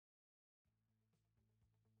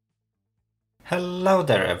Hello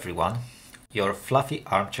there everyone, your fluffy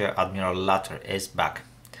armchair Admiral Latter is back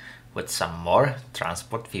with some more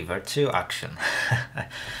Transport Fever 2 action.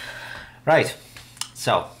 Right,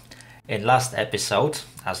 so in last episode,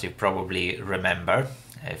 as you probably remember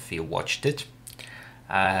if you watched it,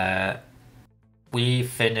 we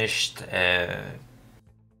finished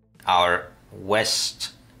our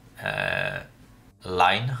west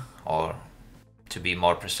line, or to be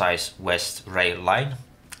more precise, west rail line.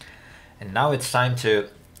 And now it's time to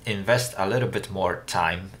invest a little bit more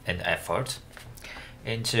time and effort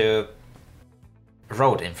into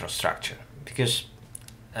road infrastructure, because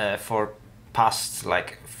for past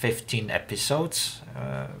like 15 episodes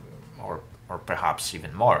or perhaps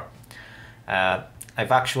even more,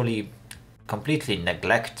 I've actually completely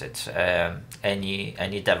neglected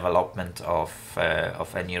any development of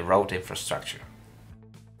any road infrastructure.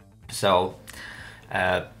 So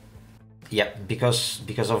yeah,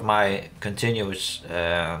 because of my continuous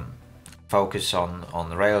focus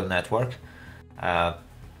on rail network,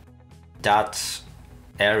 that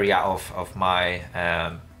area of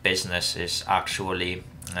my business is actually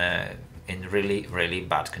in really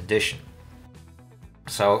bad condition.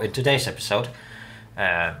 So in today's episode,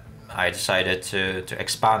 I decided to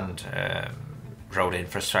expand road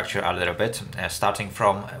infrastructure a little bit, starting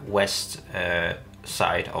from west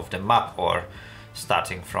side of the map, or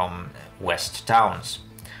starting from west towns,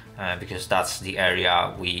 because that's the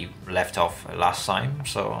area we left off last time.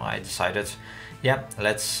 So I decided, yeah,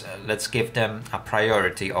 let's give them a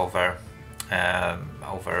priority over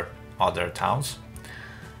other towns,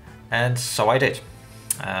 and so I did.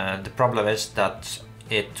 The problem is that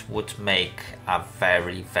it would make a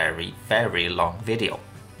very long video.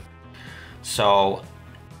 So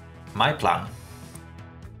my plan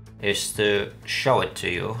is to show it to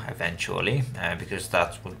you eventually, because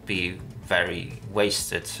that would be very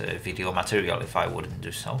wasted video material if I wouldn't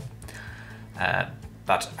do so.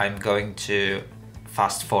 But I'm going to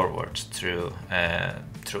fast forward through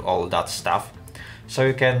all that stuff, so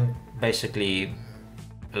you can basically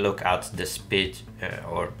look at the speed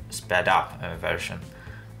or sped up version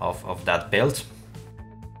of that build.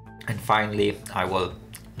 And finally I will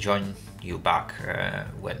join you back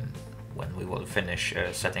when we will finish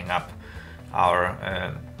setting up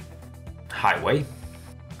our highway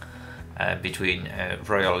between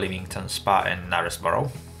Royal Leamington Spa and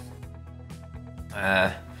Knaresborough.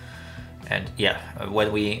 And yeah,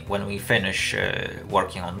 when we finish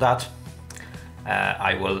working on that,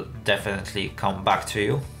 I will definitely come back to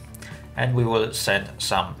you, and we will send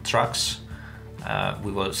some trucks,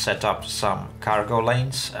 we will set up some cargo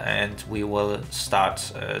lanes, and we will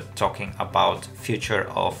start talking about future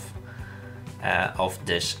of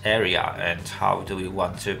this area and how do we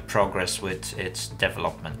want to progress with its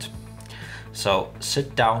development. So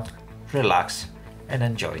sit down, relax, and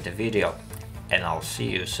enjoy the video, and I'll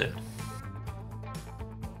see you soon.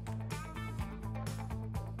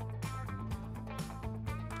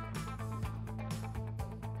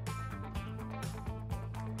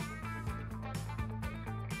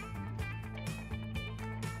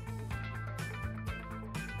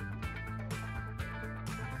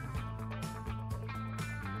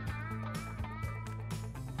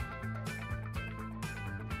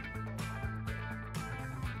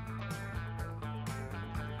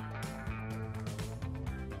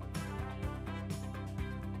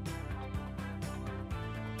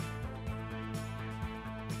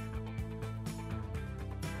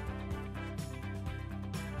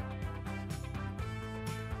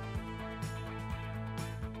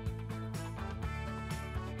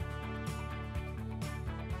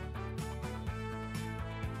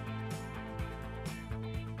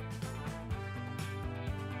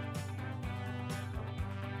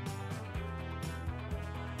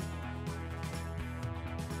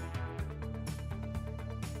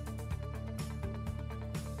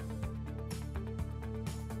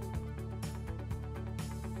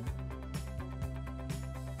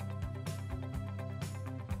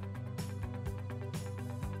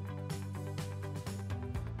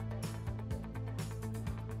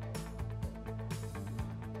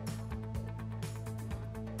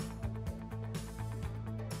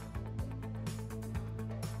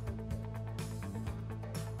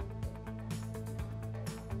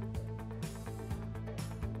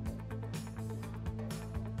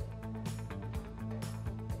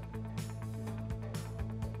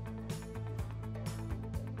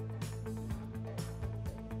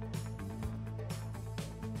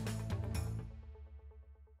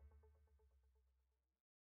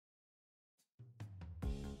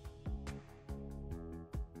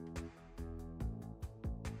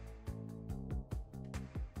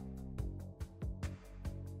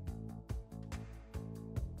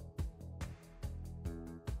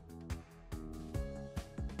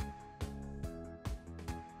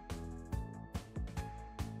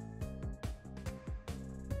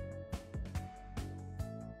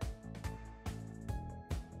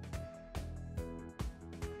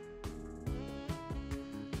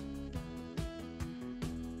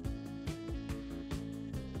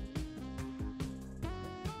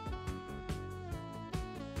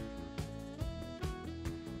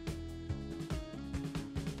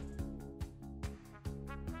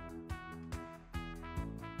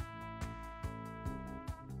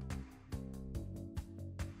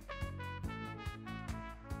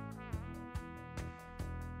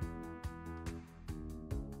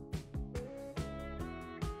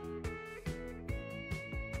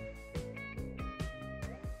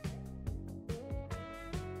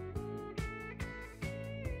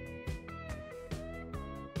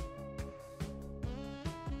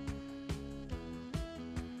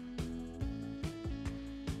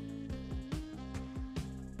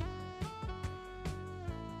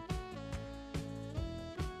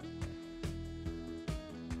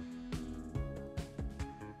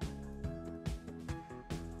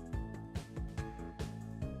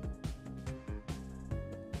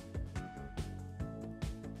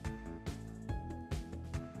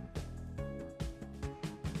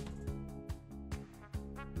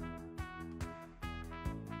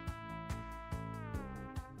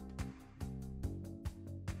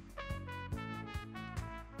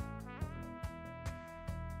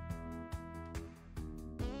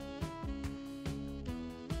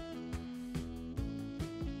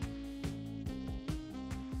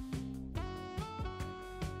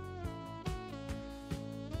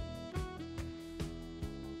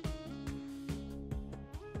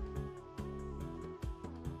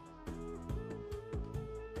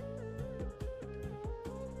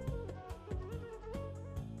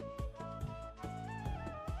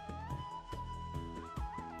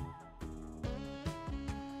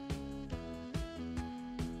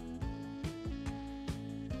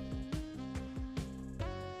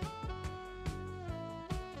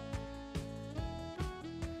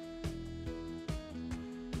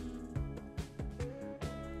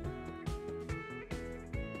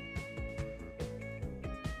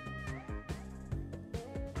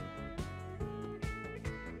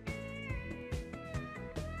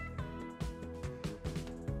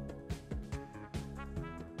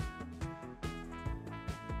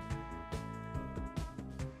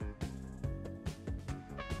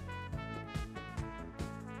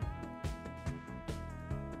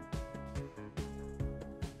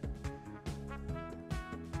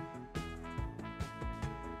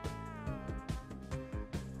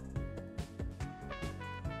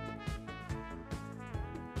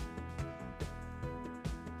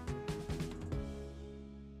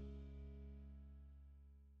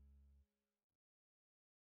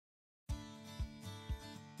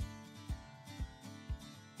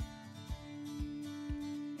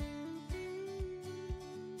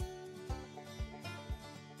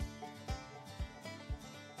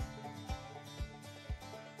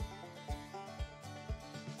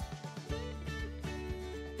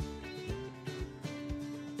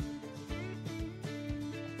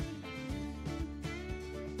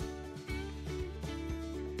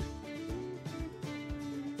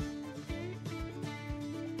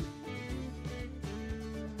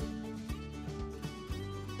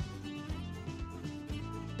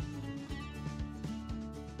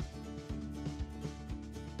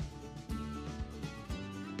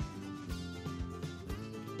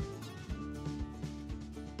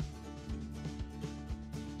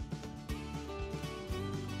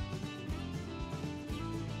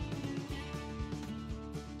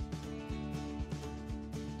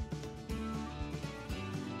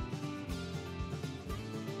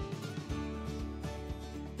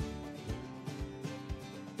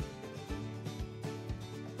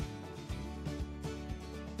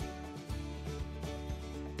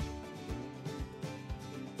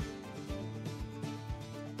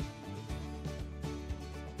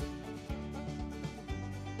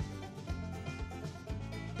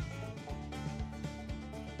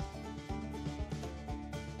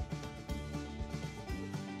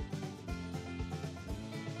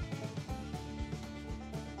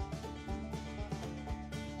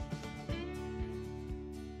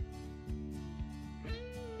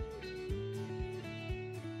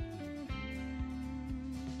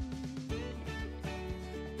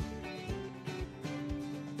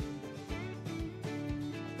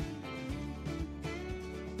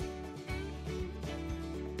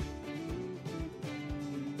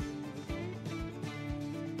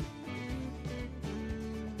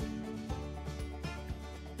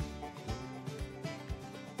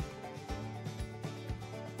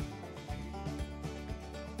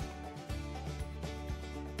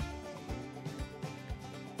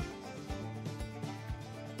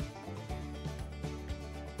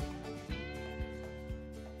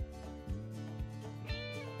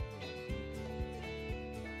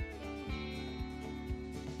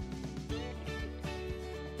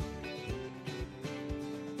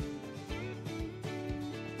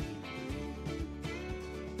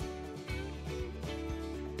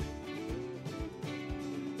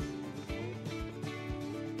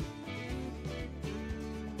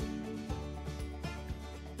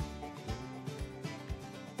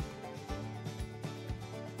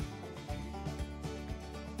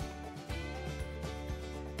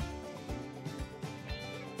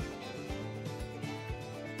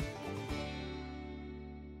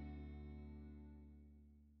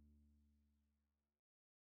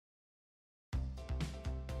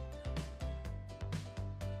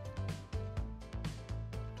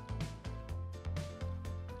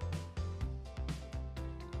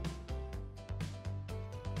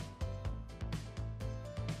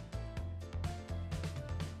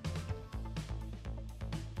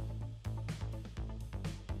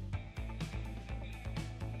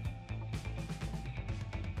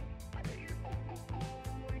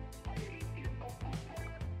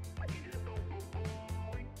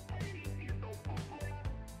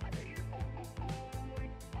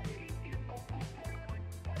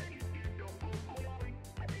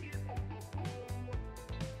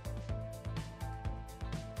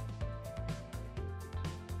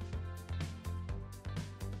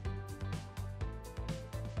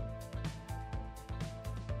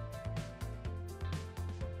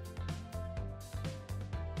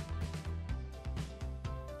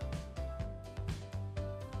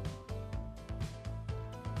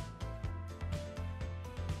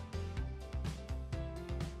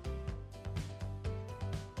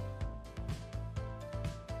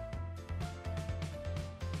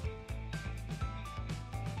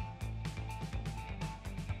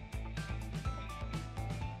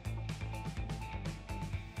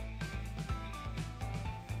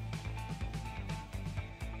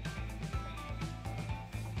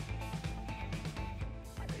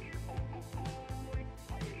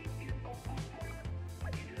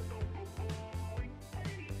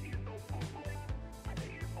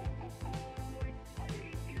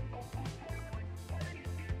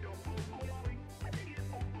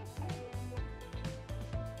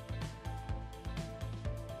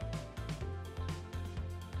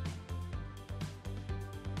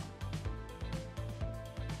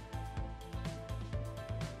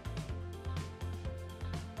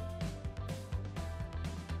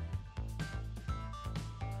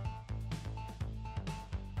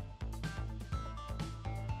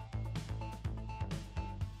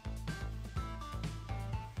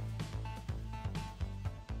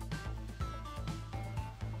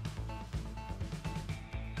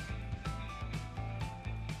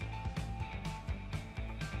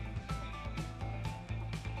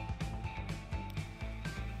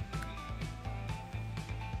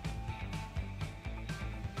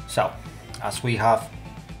 So, as we have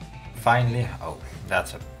finally... Oh,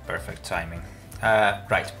 that's a perfect timing.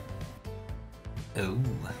 Right. Oh,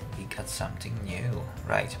 we got something new.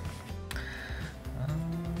 Right.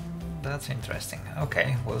 That's interesting.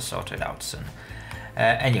 Okay, we'll sort it out soon.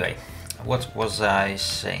 Anyway, what was I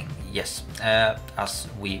saying? Yes, as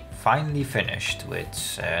we finally finished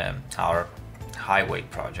with our highway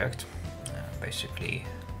project, basically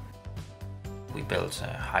we built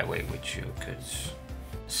a highway which you could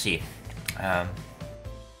see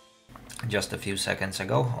just a few seconds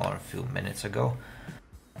ago or a few minutes ago.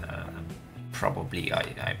 Probably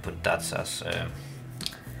I put that as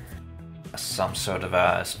some sort of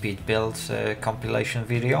a speed build compilation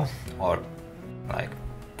video, or like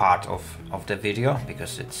part of the video,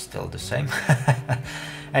 because it's still the same.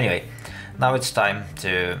 Anyway, now it's time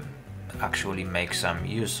to actually make some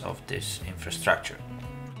use of this infrastructure.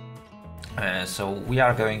 So we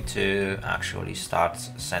are going to actually start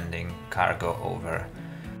sending cargo over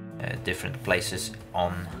different places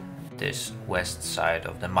on this west side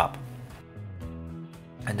of the map.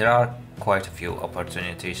 And there are quite a few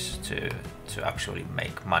opportunities to actually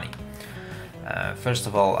make money. First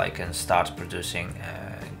of all, I can start producing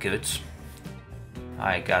goods.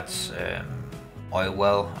 I got oil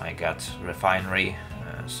well, I got refinery,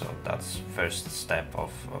 so that's first step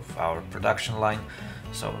of our production line.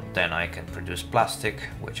 So then I can produce plastic,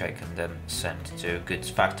 which I can then send to goods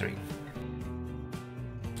factory.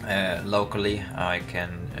 Locally, I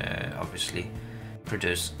can obviously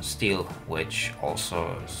produce steel, which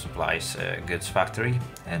also supplies a goods factory,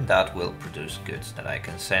 and that will produce goods that I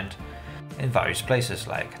can send in various places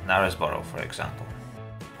like Knaresborough, for example,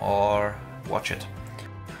 or Watchet.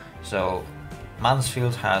 So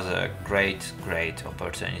Mansfield has a great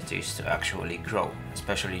opportunities to actually grow,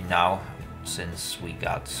 especially now since we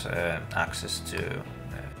got access to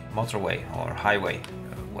motorway or highway,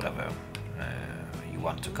 whatever you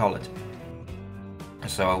want to call it.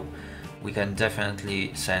 So we can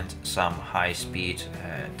definitely send some high-speed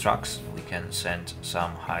trucks, we can send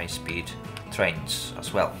some high-speed trains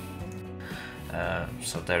as well.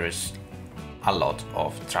 So there is a lot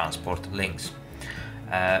of transport links.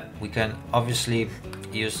 We can obviously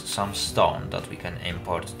use some stone that we can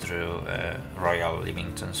import through Royal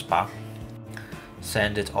Leamington Spa,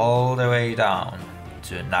 send it all the way down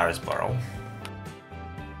to Knaresborough,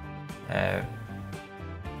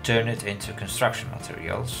 turn it into construction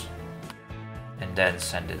materials, and then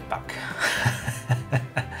send it back.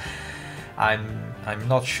 I'm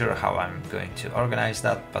not sure how I'm going to organize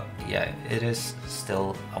that, but yeah, it is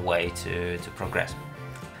still a way to progress.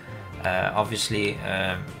 Obviously,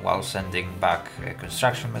 while sending back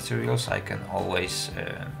construction materials, I can always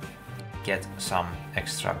get some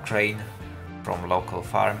extra grain from local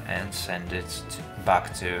farm and send it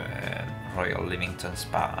back to Royal Leamington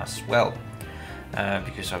Spa as well.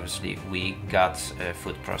 Because obviously we got a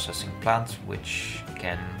food processing plant which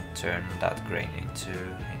can turn that grain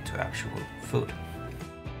into actual food.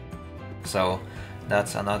 So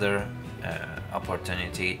that's another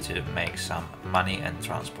opportunity to make some money and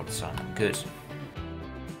transport some goods.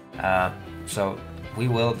 So we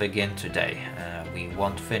will begin today. We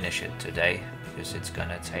won't finish it today because it's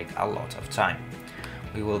gonna take a lot of time.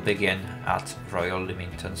 We will begin at Royal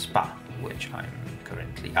Leamington Spa, which I'm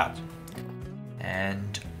currently at.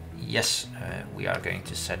 And yes, we are going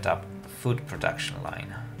to set up food production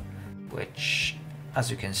line, which, as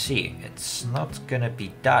you can see, it's not gonna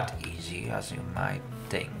be that easy as you might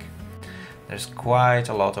think. There's quite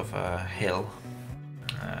a lot of hill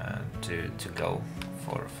to go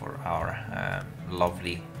for our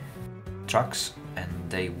lovely trucks, and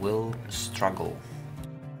they will struggle.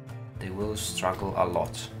 They will struggle a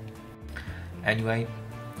lot. Anyway,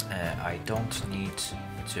 I don't need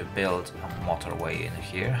to build a motorway in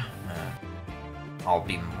here. I'll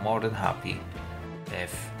be more than happy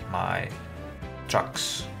if my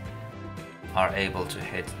trucks are able to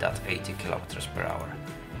hit that 80 kilometers per hour,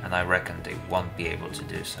 and I reckon they won't be able to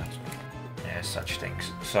do such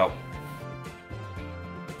things. So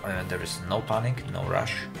there is no panic, no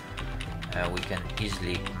rush. We can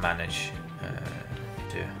easily manage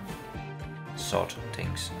to sort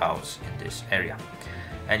things out in this area.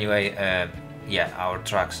 Anyway, yeah, our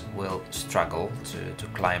trucks will struggle to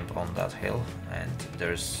climb on that hill, and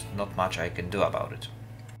there's not much I can do about it.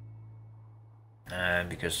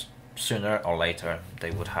 Because sooner or later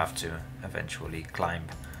they would have to eventually climb.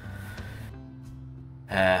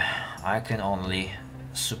 I can only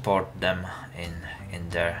support them in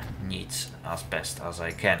their needs as best as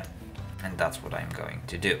I can, and that's what I'm going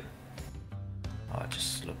to do. Oh,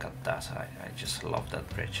 just look at that. I just love that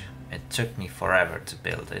bridge. It took me forever to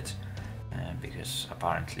build it, because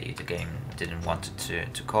apparently the game didn't want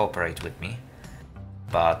to cooperate with me,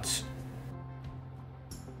 but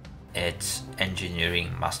it's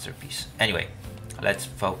engineering masterpiece. Anyway, let's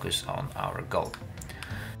focus on our goal.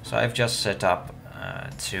 So I've just set up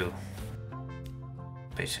 2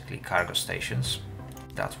 basically cargo stations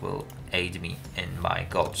that will aid me in my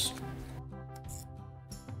goals.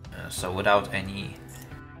 So without any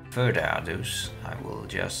further ado, I will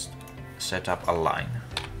just set up a line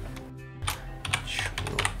which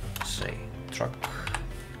will say truck,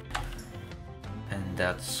 and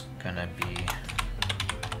that's gonna be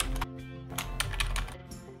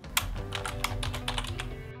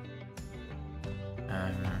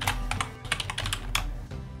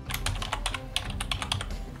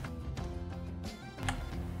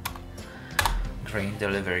grain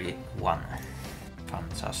delivery 1.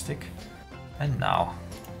 Fantastic. And now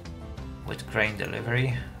with grain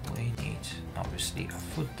delivery we need obviously a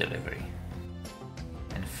food delivery,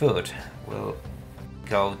 and food will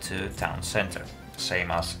go to town center,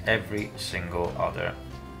 same as every single other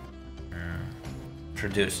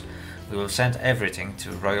produce. We will send everything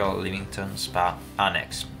to Royal Leamington Spa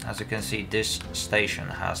Annex. As you can see, this station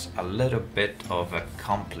has a little bit of a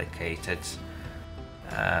complicated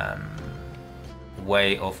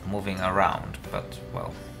way of moving around, but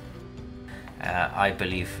well, I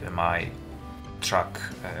believe my truck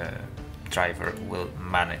driver will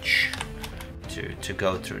manage to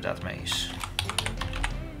go through that maze.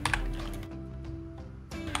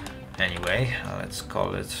 Anyway, let's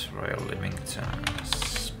call it Royal Leamington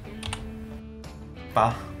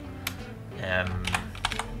Spa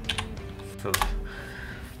food.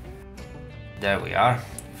 There we are.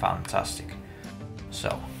 Fantastic.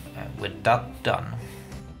 So with that done,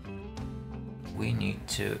 we need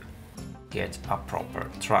to get a proper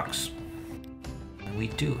trucks, and we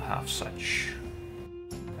do have such.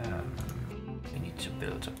 We need to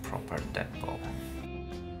build a proper depot,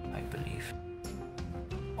 I believe.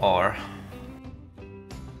 Or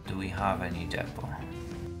do we have any depot?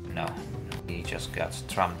 No, we just got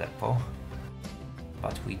tram depot,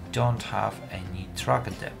 but we don't have any truck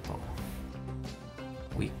depot.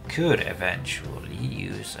 We could eventually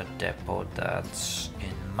use a depot that's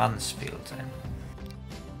in Mansfield, and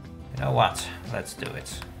you know what, let's do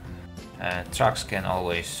it. Trucks can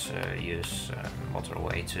always use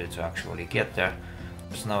motorway to actually get there.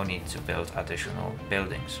 There's no need to build additional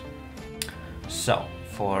buildings. So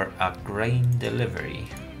for a grain delivery,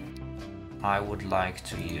 I would like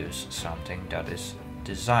to use something that is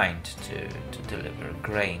designed to deliver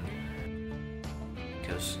grain,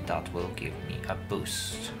 because that will give me a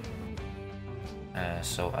boost.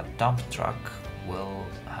 So a dump truck will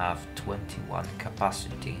have 21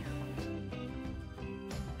 capacity,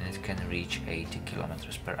 and it can reach 80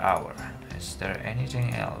 kilometers per hour. Is there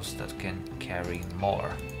anything else that can carry more,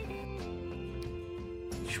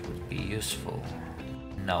 which would be useful?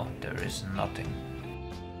 No, there is nothing.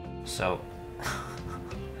 So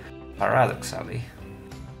paradoxally,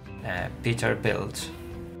 Peterbilt,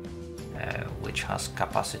 which has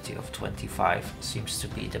capacity of 25, seems to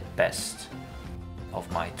be the best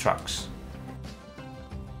of my trucks.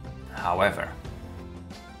 However,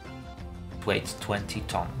 it weighs 20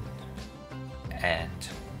 tons and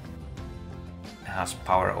has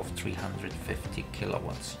power of 350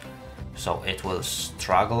 kilowatts, so it will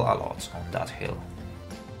struggle a lot on that hill.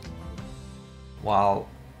 While,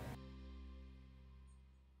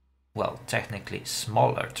 well, technically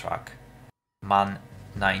smaller truck, MAN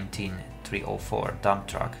 19304 dump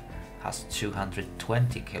truck, has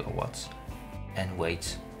 220 kilowatts and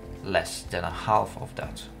weighs less than a half of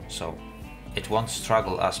that, so it won't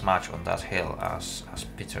struggle as much on that hill as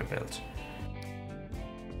Peterbilt.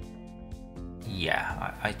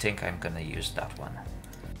 Yeah, I think I'm gonna use that one.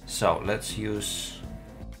 So let's use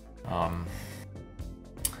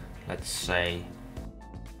let's say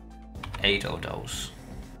 8 of those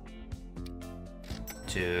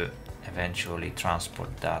to eventually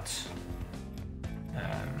transport that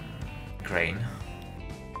grain,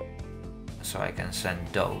 so I can send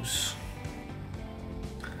those,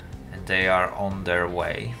 and they are on their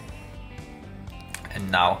way. And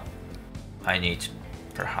now I need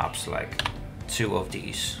perhaps like 2 of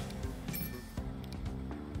these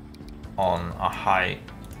on a high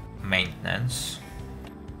maintenance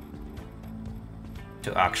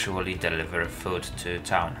to actually deliver food to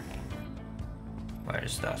town. Where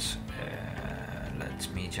is that? Let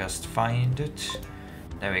me just find it.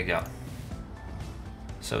 There we go.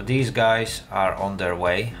 So these guys are on their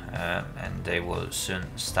way, and they will soon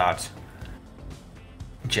start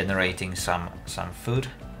generating some food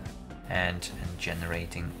and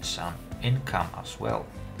generating some income as well.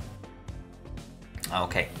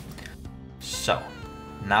 Okay, so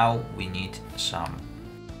now we need some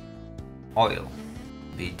oil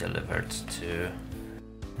be delivered to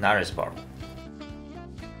Narisbor.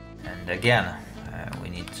 And again, we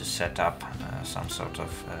need to set up some sort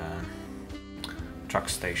of truck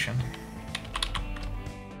station.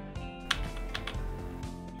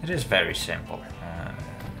 It is very simple.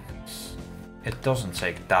 It doesn't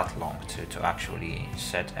take that long to actually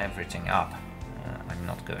set everything up. I'm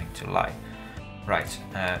not going to lie. Right,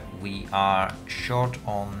 we are short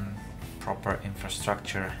on proper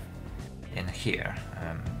infrastructure in here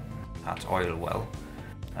at oil well.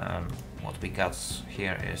 What we got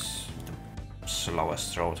here is the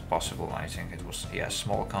slowest road possible. I think it was, yeah,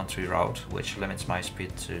 small country road, which limits my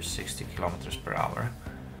speed to 60 kilometers per hour,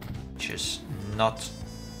 which is not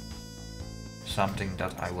something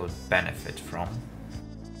that I will benefit from.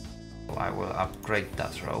 So I will upgrade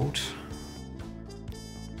that road,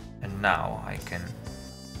 and now I can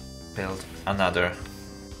build another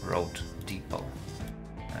road depot.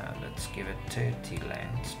 Let's give it 30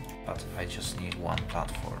 lanes, but I just need one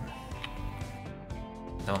platform.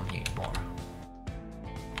 Don't need more.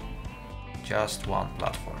 Just one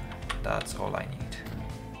platform. That's all I need.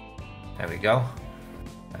 There we go.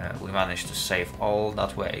 We managed to save all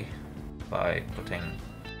that way by putting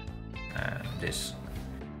this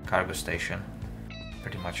cargo station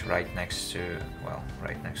pretty much right next to, well,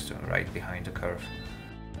 right behind the curve.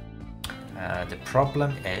 The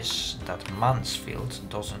problem is that Mansfield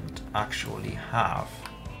doesn't actually have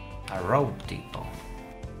a road depot.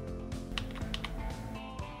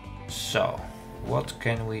 So, what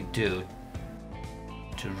can we do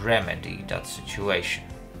to remedy that situation?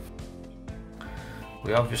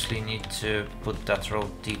 We obviously need to put that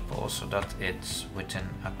road depot so that it's within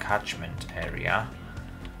a catchment area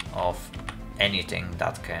of anything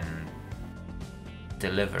that can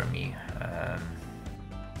deliver me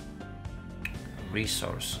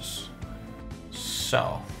resources.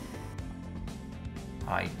 So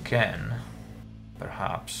I can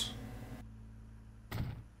perhaps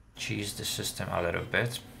cheese the system a little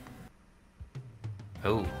bit.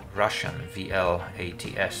 Oh, Russian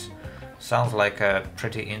VL-ATS. Sounds like a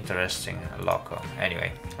pretty interesting loco.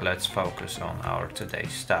 Anyway, let's focus on our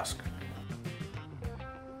today's task.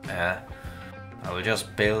 I will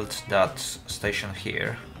just build that station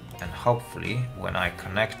here, and hopefully when I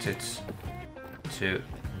connect it to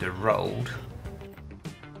the road,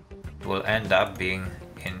 it will end up being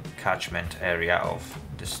in catchment area of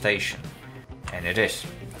the station. And it is.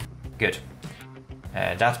 Good.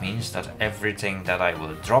 That means that everything that I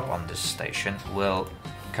will drop on this station will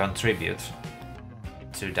contribute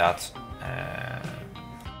to that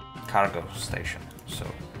cargo station. So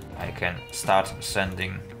I can start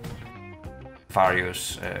sending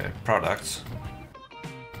various products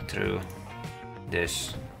through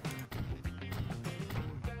this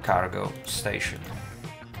cargo station.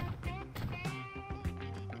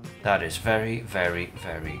 That is very, very,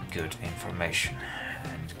 very good information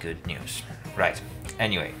and good news. Right,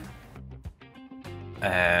 anyway,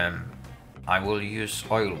 I will use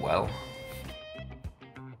oil well,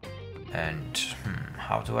 and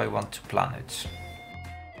how do I want to plan it?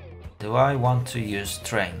 Do I want to use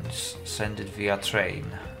trains, send it via train,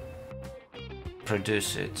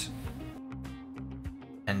 produce it,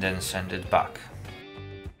 and then send it back?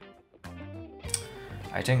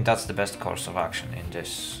 I think that's the best course of action in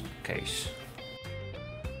this case.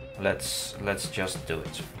 Let's just do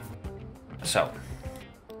it. So,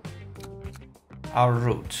 our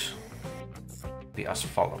route be as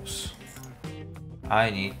follows. I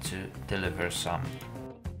need to deliver some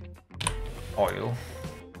oil.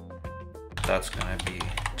 That's gonna be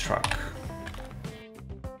truck.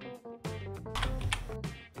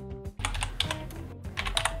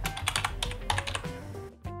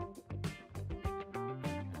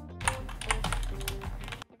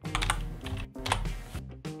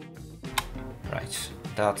 Right,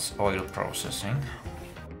 that's oil processing.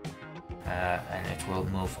 And it will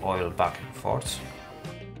move oil back and forth.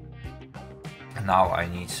 Now I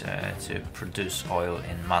need to produce oil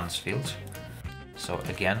in Mansfield. So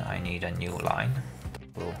again, I need a new line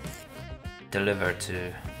that will deliver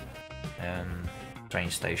to train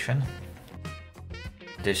station.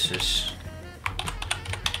 This is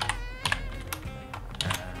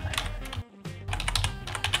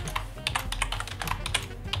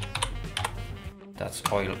that's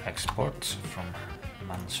oil export from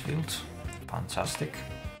Mansfield. Fantastic.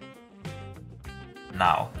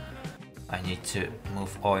 Now I need to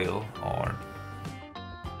move oil or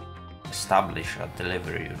establish a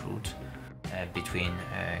delivery route between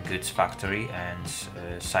goods factory and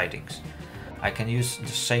sidings. I can use the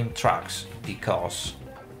same tracks because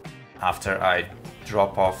after I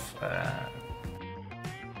drop off...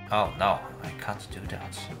 oh no, I can't do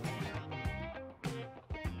that.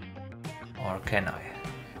 Or can I?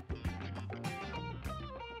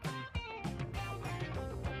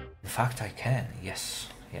 In fact I can, yes.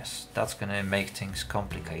 Yes, that's gonna make things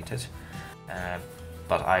complicated.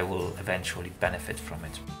 But I will eventually benefit from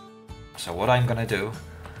it. So what I'm gonna do,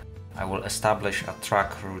 I will establish a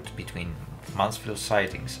track route between Mansfield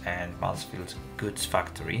Sidings and Mansfield Goods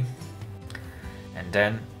Factory, and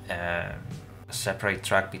then a separate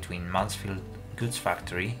track between Mansfield Goods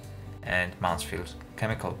Factory and Mansfield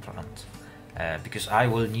Chemical Plant, because I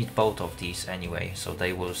will need both of these anyway, so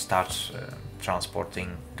they will start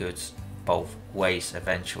transporting goods both ways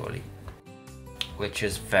eventually, which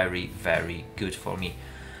is very, very good for me,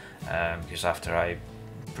 because after I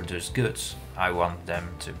produce goods, I want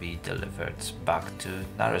them to be delivered back to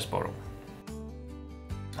Knaresborough.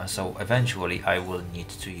 So eventually I will need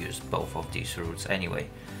to use both of these routes anyway,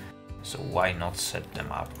 so why not set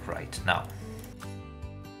them up right now?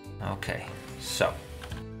 Okay, so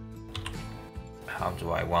how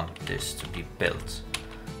do I want this to be built?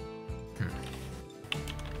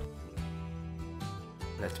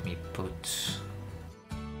 Let me put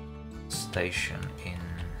station in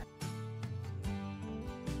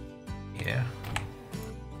here.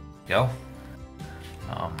 Go.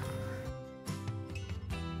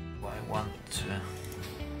 I want to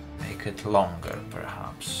make it longer,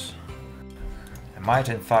 perhaps. I might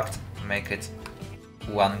in fact make it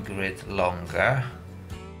one grid longer,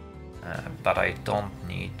 but I don't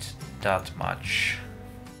need that much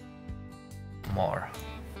more.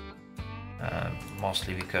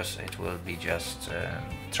 Mostly because it will be just a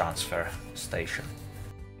transfer station,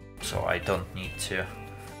 so I don't need to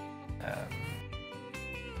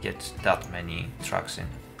get that many trucks in.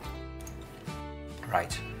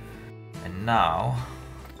 Right, and now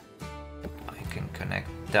I can connect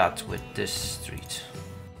that with this street.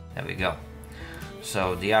 There we go.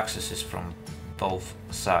 So the accesses from both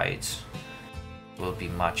sides will be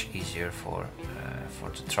much easier for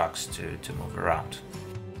the trucks to move around.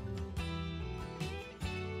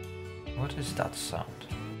 What is that sound?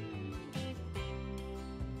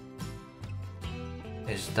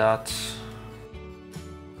 Is that...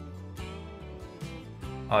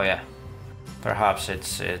 oh yeah, perhaps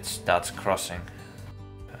it's that crossing.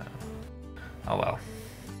 Oh well.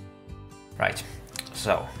 Right,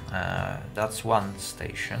 so that's one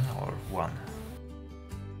station or one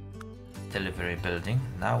delivery building.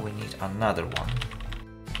 Now we need another one.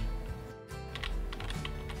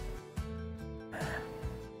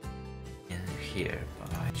 Here,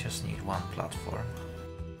 but I just need one platform.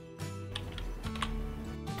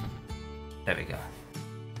 There we go.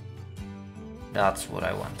 That's what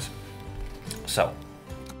I want. So,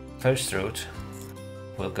 first route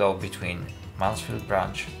will go between Mansfield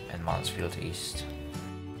Branch and Mansfield East.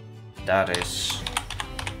 That is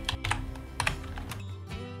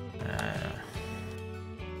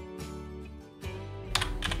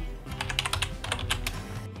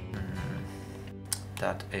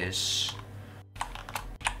that is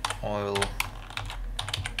oil,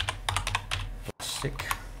 plastic.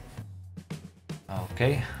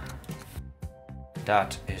 Okay,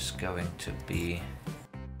 that is going to be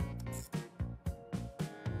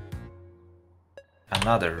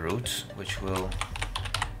another route which will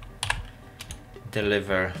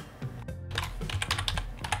deliver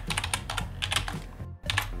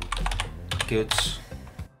goods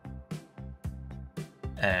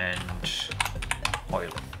and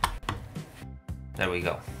oil. There we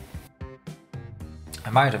go. I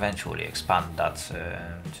might eventually expand that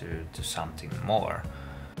to something more.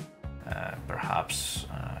 Perhaps,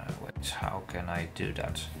 wait, how can I do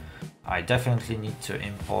that? I definitely need to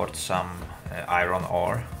import some iron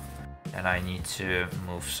ore, and I need to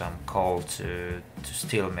move some coal to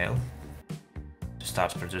steel mill to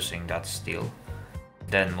start producing that steel.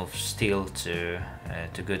 Then move steel to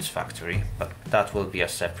goods factory, but that will be a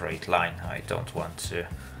separate line. I don't want to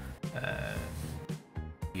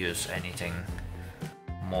use anything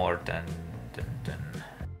more than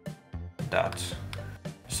that.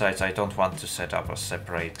 Besides, I don't want to set up a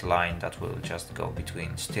separate line that will just go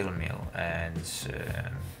between steel mill and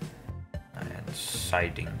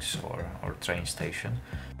sidings or train station,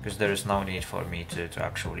 because there is no need for me to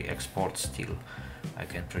actually export steel. I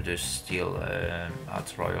can produce steel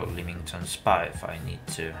at Royal Leamington Spa if I need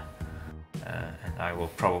to, and I will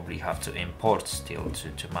probably have to import steel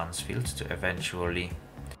to Mansfield to eventually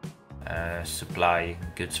supply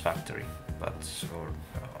goods factory,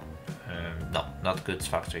 no, not goods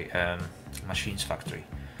factory, machines factory.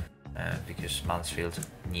 because Mansfield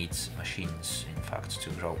needs machines, in fact, to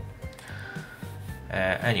grow.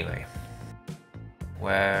 Anyway,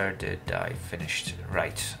 where did I finish?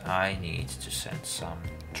 Right, I need to send some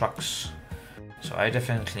trucks. So I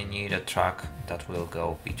definitely need a truck that will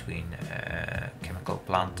go between chemical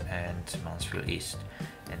plant and Mansfield East,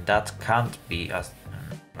 and that can't be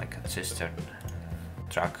like a cistern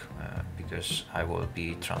truck, because I will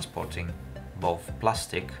be transporting both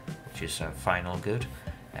plastic, which is a final good,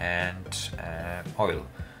 and oil,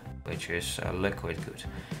 which is a liquid good.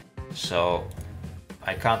 So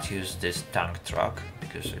I can't use this tank truck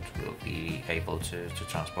because it will be able to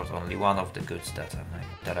transport only one of the goods that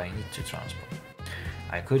I need to transport.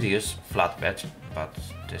 I could use flatbed, but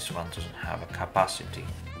this one doesn't have a capacity.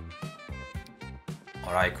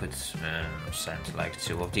 Or I could send like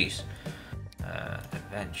 2 of these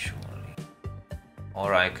eventually.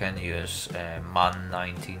 Or I can use a MAN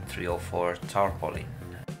 19304 tarpaulin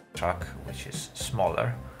truck, which is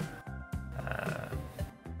smaller,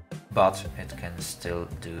 but it can still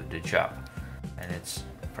do the job, and it's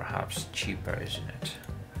perhaps cheaper, isn't it?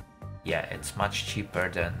 Yeah, it's much cheaper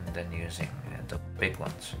than using the big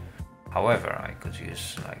ones. However, I could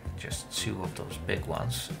use like just 2 of those big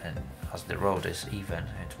ones, and as the road is even,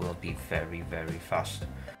 it will be very, very fast.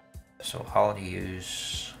 So I'll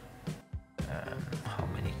use... how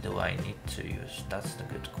many do I need to use? That's the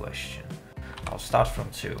good question. I'll start from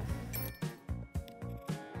 2.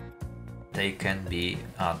 They can be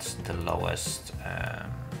at the lowest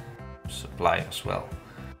supply as well.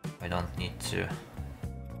 I don't need to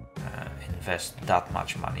invest that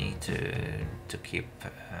much money to keep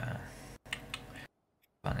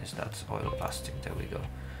one is that oil plastic, there we go.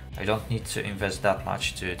 I don't need to invest that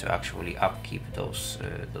much to actually upkeep those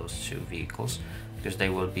 2 vehicles, because they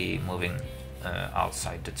will be moving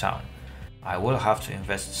outside the town. I will have to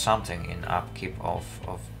invest something in upkeep of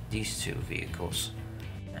these 2 vehicles,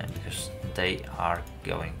 because they are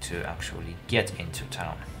going to actually get into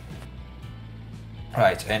town.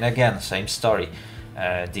 Right, and again, same story.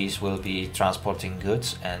 These will be transporting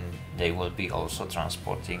goods, and they will be also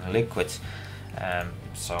transporting liquids.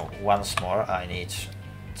 So once more, I need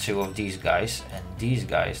 2 of these guys, and these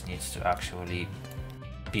guys needs to actually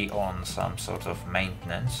be on some sort of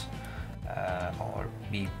maintenance, or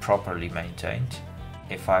be properly maintained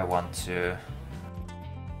if I want to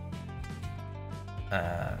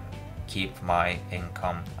keep my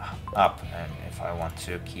income up, and if I want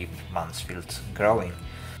to keep Mansfield growing.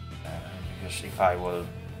 Because if I will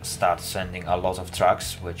start sending a lot of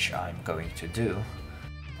trucks, which I'm going to do,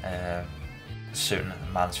 soon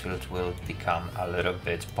Mansfield will become a little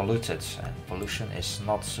bit polluted, and pollution is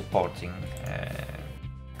not supporting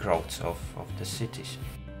growth of the cities.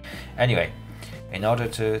 Anyway, in order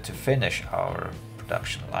to finish our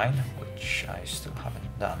production line, which I still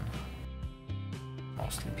haven't done,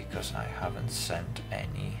 mostly because I haven't sent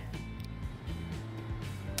any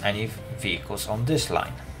vehicles on this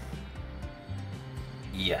line.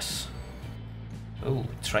 Yes. Oh,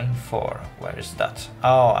 train 4, where is that?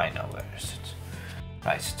 Oh, I know where is it.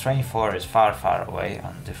 Right, train 4 is far, far away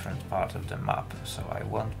on a different part of the map, so I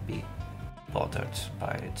won't be bothered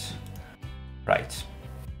by it. Right.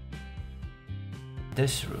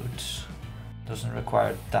 This route doesn't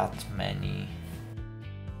require that many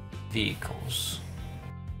vehicles,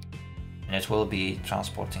 and it will be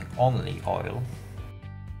transporting only oil,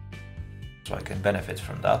 so I can benefit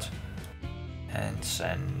from that and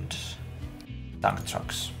send tank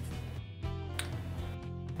trucks.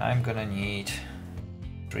 I'm gonna need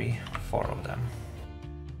 3-4 of them.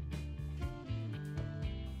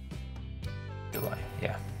 Do I?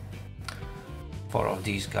 Yeah. 4 of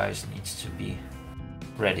these guys needs to be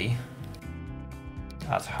ready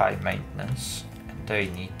at high maintenance, and they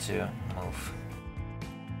need to move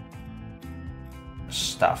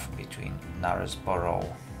stuff between Knaresborough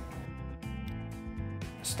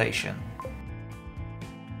station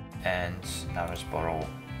and Knaresborough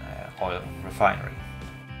oil refinery.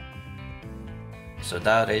 So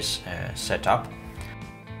that is set up.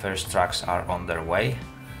 First trucks are on their way,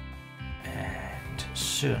 and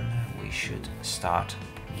soon we should start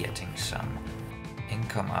getting some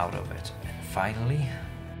income out of it. And finally,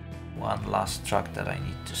 one last truck that I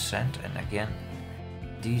need to send, and again,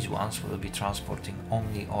 these ones will be transporting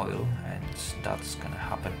only oil, and that's gonna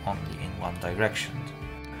happen only in one direction.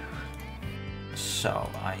 So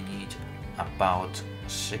I need about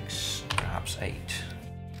 6, perhaps 8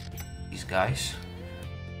 these guys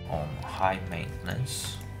on high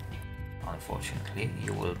maintenance. Unfortunately,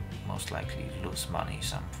 you will most likely lose money,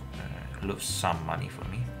 lose some money for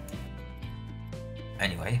me.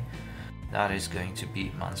 Anyway, that is going to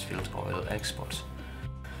be Mansfield oil export.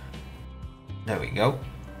 There we go.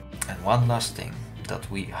 And one last thing that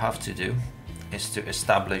we have to do is to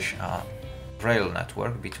establish a rail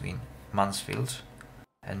network between Mansfield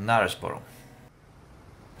and Knaresborough.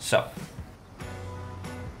 So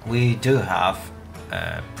we do have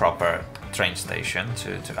a proper train station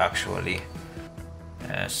to actually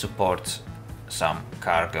support some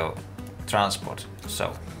cargo transport.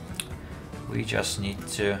 So we just need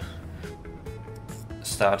to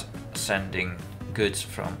start sending goods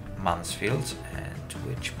from Mansfield. And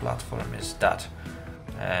which platform is that?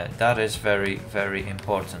 That is very, very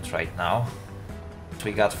important right now.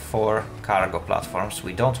 We got 4 cargo platforms.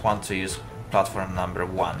 We don't want to use platform number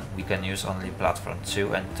 1. We can use only platform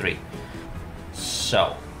 2 and 3.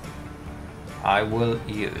 So I will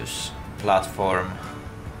use platform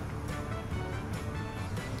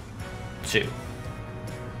 2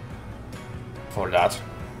 for that.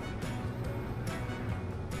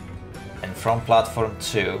 And from platform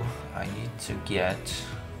 2 I need to get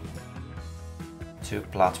to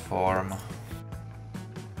platform...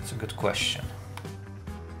 That's a good question.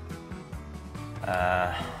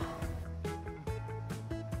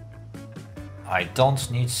 I don't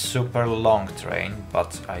need super long train,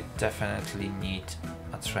 but I definitely need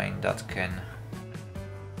a train that can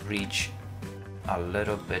reach a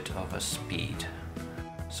little bit of a speed.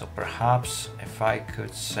 So perhaps if I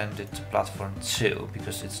could send it to platform 2,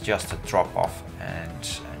 because it's just a drop off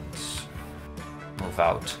and move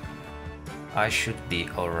out, I should be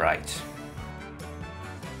alright.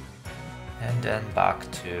 And then back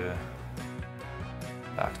to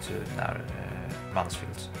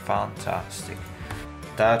Mansfield. Fantastic.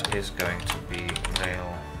 That is going to be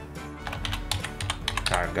rail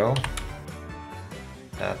cargo.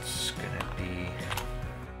 That's gonna be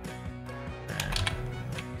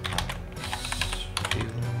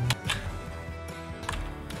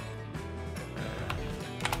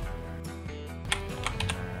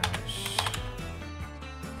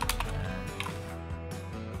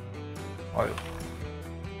oil.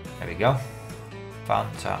 There we go.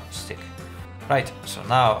 Fantastic. Right, so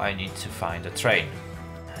now I need to find a train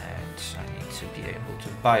and I need to be able to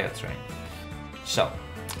buy a train. So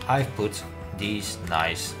I've put these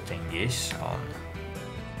nice thingies on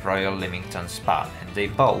Royal Leamington Spa, and they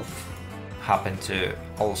both happen to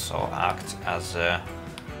also act as a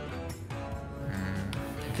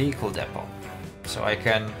vehicle depot. So I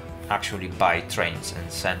can actually buy trains and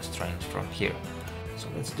send trains from here. So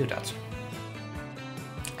let's do that.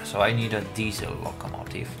 So I need a diesel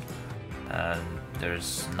locomotive, and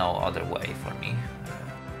there's no other way for me.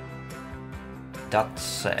 That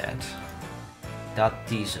said, that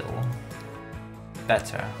diesel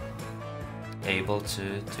better able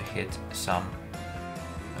to hit some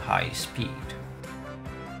high speed.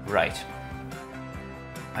 Right.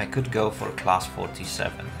 I could go for class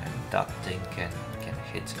 47 and that thing can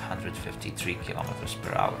hit 153 kilometers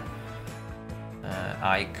per hour.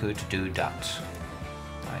 I could do that.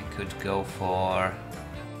 I could go for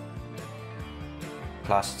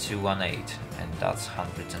class 218 and that's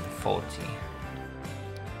 140.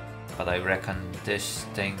 But I reckon this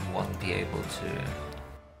thing won't be able to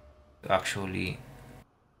actually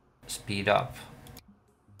speed up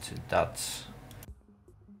to that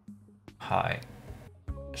high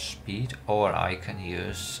speed, or I can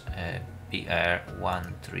use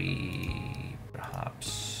BR13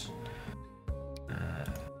 perhaps.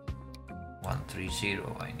 130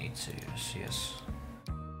 I need to use, yes.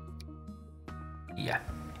 Yeah.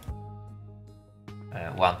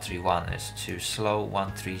 131 is too slow.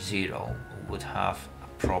 130 would have a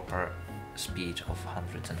proper speed of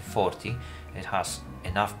 140. It has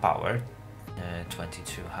enough power,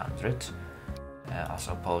 2200, as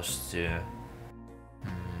opposed to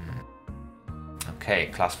okay,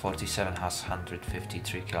 class 47 has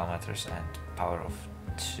 153 kilometers and power of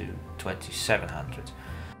 2700.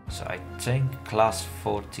 So I think class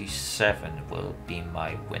 47 will be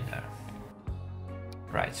my winner.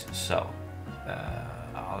 Right, so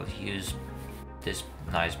I'll use this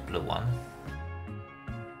nice blue one.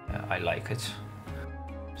 I like it.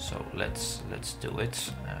 So let's do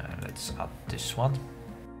it. Let's add this one.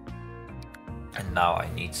 And now I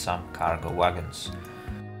need some cargo wagons.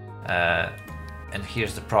 And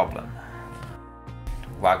here's the problem.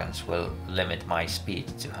 Wagons will limit my speed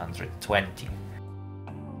to 120.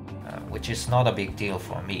 Which is not a big deal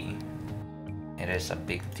for me. It is a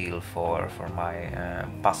big deal for my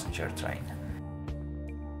passenger train.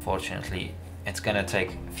 Fortunately, it's gonna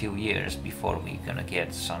take a few years before we're gonna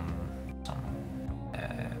get some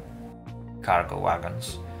cargo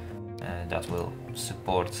wagons that will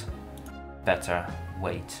support better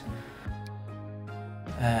weight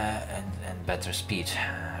and better speed.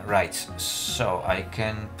 Right, so I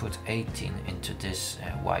can put 18 into this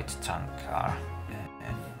white tank car,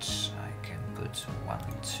 and I can put 1,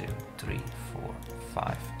 2, 3, 4,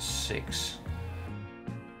 5, 6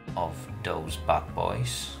 of those bad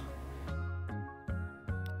boys.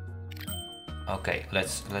 Okay,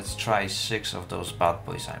 let's try 6 of those bad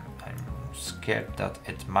boys. I'm scared that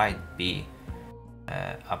it might be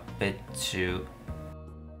a bit too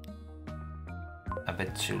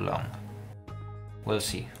long. We'll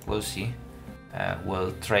see.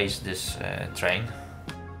 We'll trace this train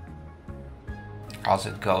as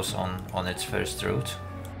it goes on its first route,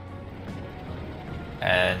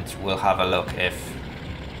 and we'll have a look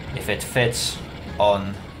if it fits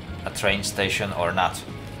on a train station or not.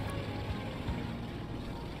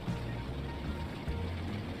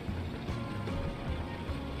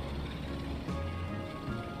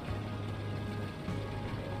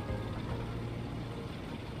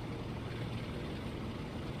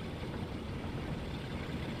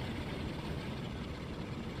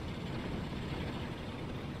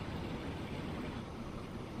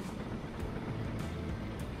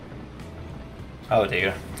 Oh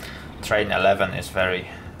dear, train 11 is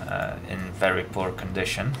in very poor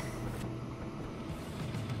condition.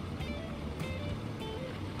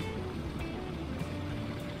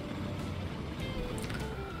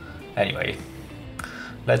 Anyway,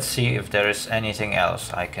 let's see if there is anything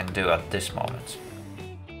else I can do at this moment.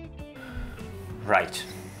 Right,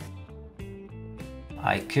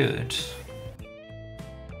 I could...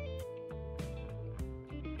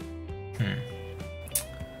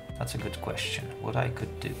 That's a good question. What I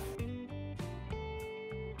could do?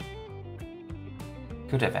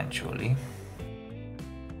 Could eventually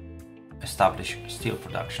establish steel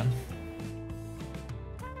production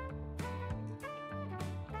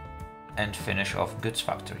and finish off goods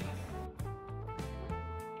factory.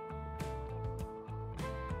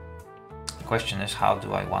 The question is, how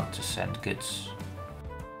do I want to send goods?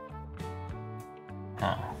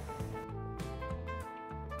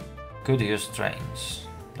 Could use trains.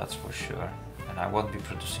 That's for sure, and I won't be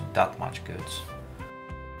producing that much goods.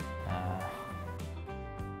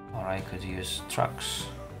 Or I could use trucks.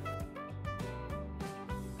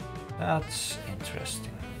 That's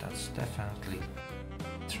interesting. That's definitely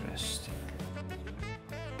interesting.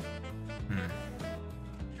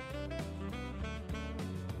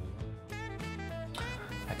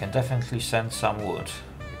 I can definitely send some wood,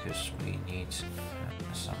 because we need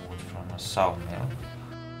some wood from a sawmill.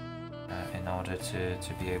 In order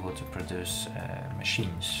to be able to produce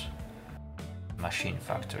machines, machine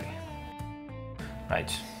factory.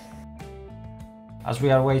 Right. As we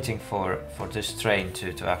are waiting for this train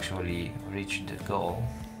to actually reach the goal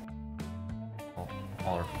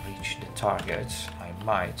or reach the target, I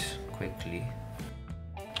might quickly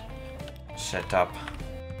set up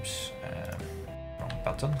wrong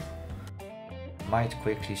button. Might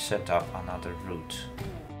quickly set up another route.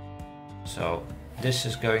 So this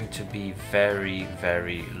is going to be very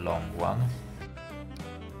long one.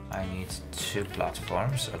 I need 2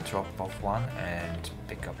 platforms, a drop-off one and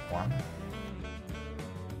pick-up one.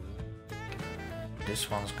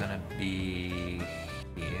 This one's gonna be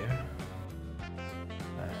here.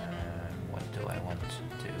 What do I want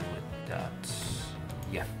to do with that?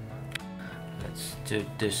 Yeah, let's do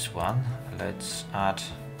this one. Let's add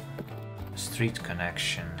a street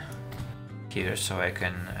connection here so I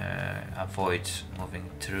can avoid moving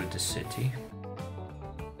through the city,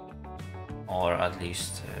 or at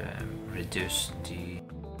least reduce the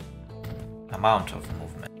amount of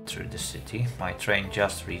movement through the city. My train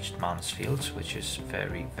just reached Mansfield, which is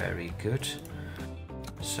very good,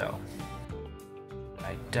 so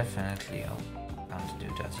I definitely can't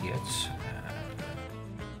do that yet.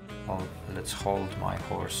 Well, let's hold my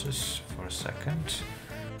horses for a second.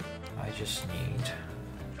 I just need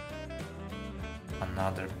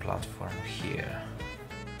another platform here,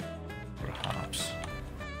 perhaps.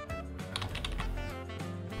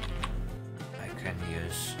 I can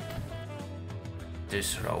use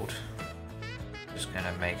this road. It's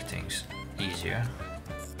gonna make things easier.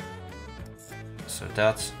 So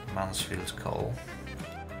that's Mansfield coal.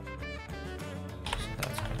 So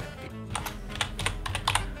that's gonna be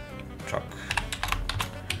truck.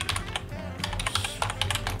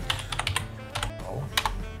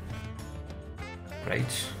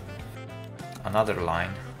 Great. Another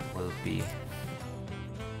line will be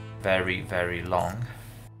very long.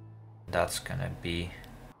 That's gonna be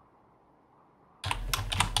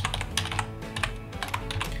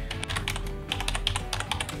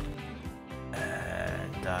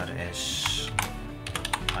that is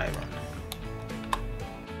iron.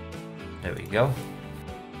 There we go.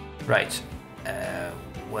 Right.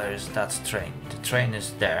 where is that train? The train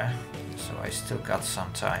is there, so I still got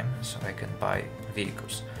some time, so I can buy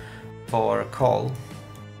vehicles. For coal,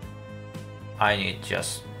 I need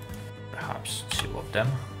just perhaps 2 of them,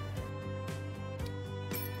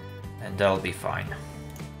 and they'll be fine.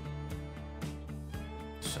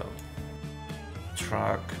 So,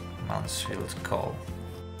 truck, Mansfield, coal,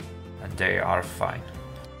 and they are fine.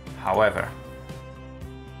 However,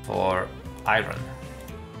 for iron,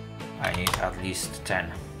 I need at least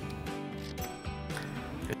 10.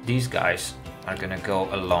 These guys are gonna go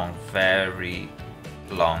along very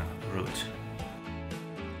long route,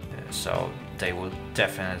 so they will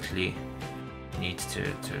definitely need to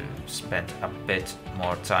spend a bit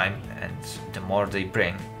more time, and the more they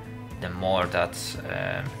bring, the more that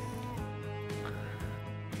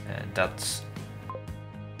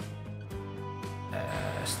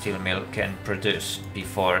steel mill can produce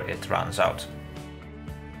before it runs out.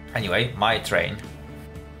 Anyway, my train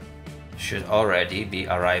should already be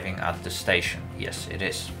arriving at the station. Yes, it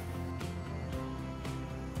is.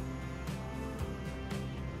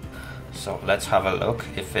 So let's have a look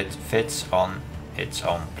if it fits on its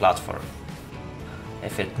own platform.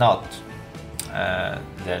 If it not,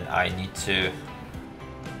 then I need to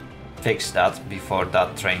fix that before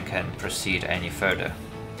that train can proceed any further.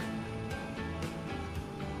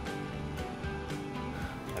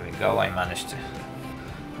 There we go, I managed to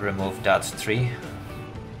remove that tree.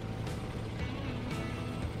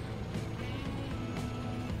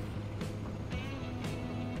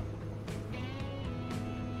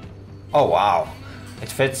 Oh wow, it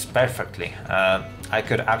fits perfectly. I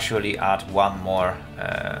could actually add one more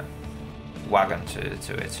wagon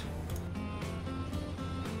to it.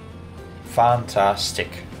 Fantastic.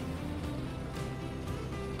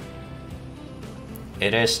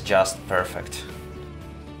 It is just perfect.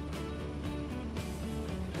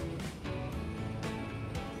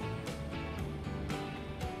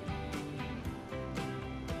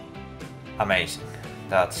 Amazing.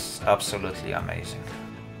 That's absolutely amazing.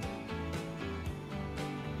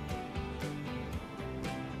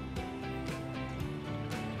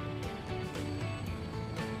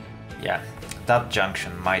 Yeah, that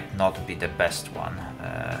junction might not be the best one.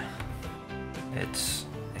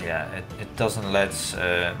 It doesn't let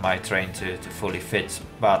my train to fully fit,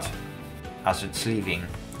 but as it's leaving,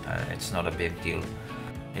 it's not a big deal.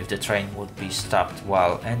 If the train would be stopped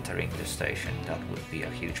while entering the station, that would be a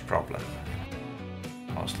huge problem.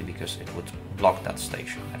 Mostly because it would block that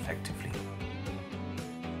station effectively.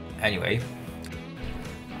 Anyway,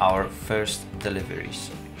 our first deliveries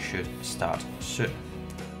should start soon.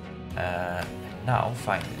 Now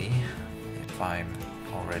finally, if I'm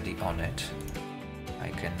already on it, I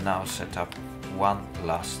can now set up one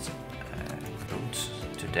last route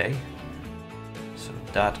today. So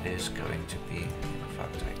that is going to be, in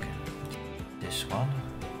fact I can this one.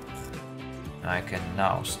 I can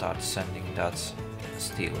now start sending that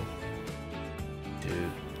steel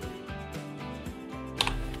to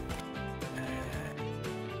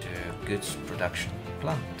goods production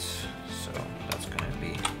plant. So that's gonna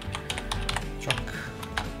be truck,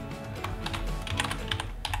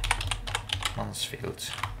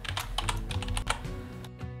 Mansfield,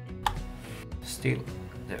 steel.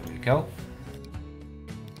 There we go.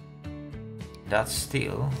 That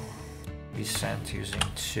steel we sent using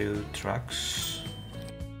 2 trucks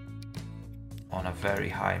on a very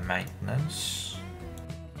high maintenance.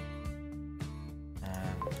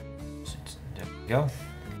 There we go.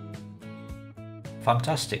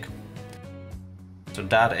 Fantastic. So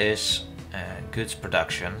that is goods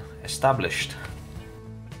production established.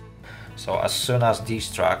 So as soon as these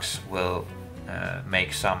trucks will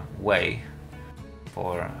make some way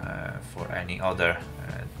for any other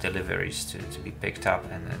deliveries to be picked up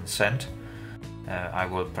and sent, I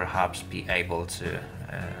will perhaps be able to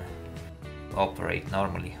operate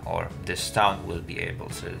normally, or this town will be able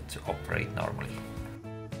to operate normally.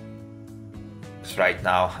 Because right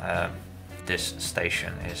now this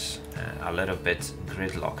station is a little bit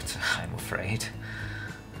gridlocked, I'm afraid.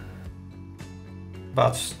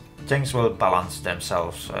 But things will balance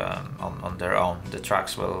themselves on their own. The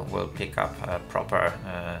trucks will pick up proper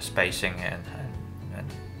spacing, and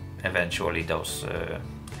eventually those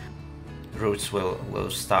routes will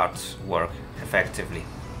start work effectively.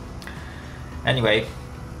 Anyway,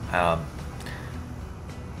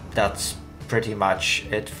 that's pretty much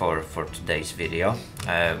it for today's video.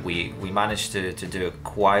 We managed to do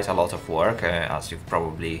quite a lot of work, as you've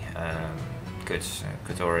probably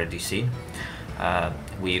could already see.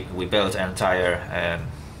 We built an entire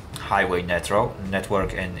highway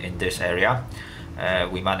network in this area.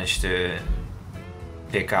 We managed to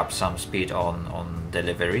pick up some speed on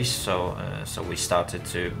deliveries, so we started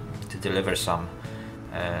to deliver some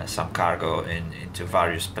cargo into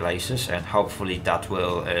various places, and hopefully that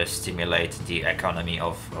will stimulate the economy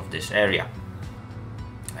of this area.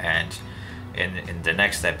 And in the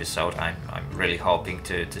next episode, I'm really hoping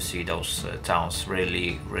to see those towns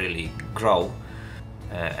really grow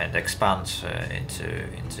and expand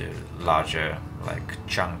into larger like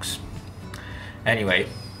chunks. Anyway,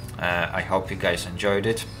 I hope you guys enjoyed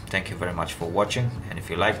it. Thank you very much for watching, and if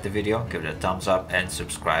you liked the video, give it a thumbs up and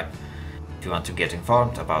subscribe. If you want to get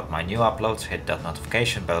informed about my new uploads, hit that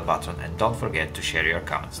notification bell button, and don't forget to share your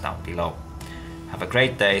comments down below. Have a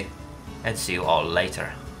great day and see you all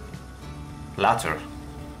later. Later.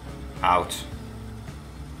 Out.